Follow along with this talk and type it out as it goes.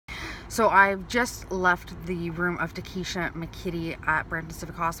So I've just left the room of Taquisha McKitty at Brampton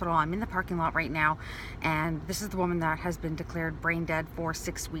Civic Hospital. I'm in the parking lot right now, and this is the woman that has been declared brain dead for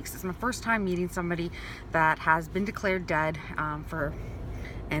 6 weeks. It's my first time meeting somebody that has been declared dead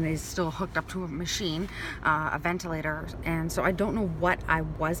and is still hooked up to a machine, a ventilator. And so I don't know what I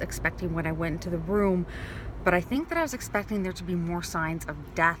was expecting when I went into the room, but I think that I was expecting there to be more signs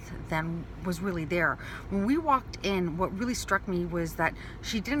of death than was really there. When we walked in, what really struck me was that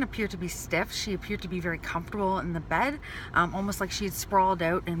she didn't appear to be stiff. She appeared to be very comfortable in the bed, almost like she had sprawled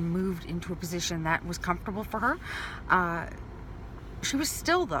out and moved into a position that was comfortable for her. She was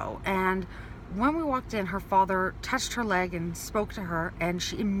still though, and when we walked in, her father touched her leg and spoke to her, and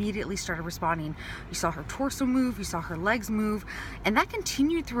she immediately started responding. You saw her torso move, you saw her legs move, and that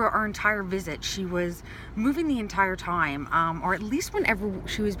continued through our entire visit. She was moving the entire time, or at least whenever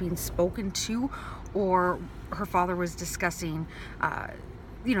she was being spoken to or her father was discussing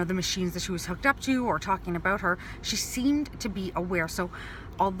the machines that she was hooked up to or talking about her, she seemed to be aware. So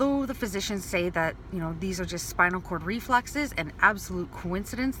although the physicians say that these are just spinal cord reflexes, an absolute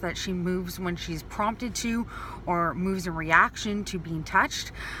coincidence that she moves when she's prompted to or moves in reaction to being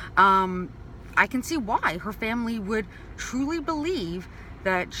touched, I can see why her family would truly believe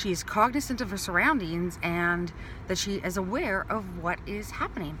that she is cognizant of her surroundings and that she is aware of what is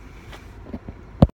happening.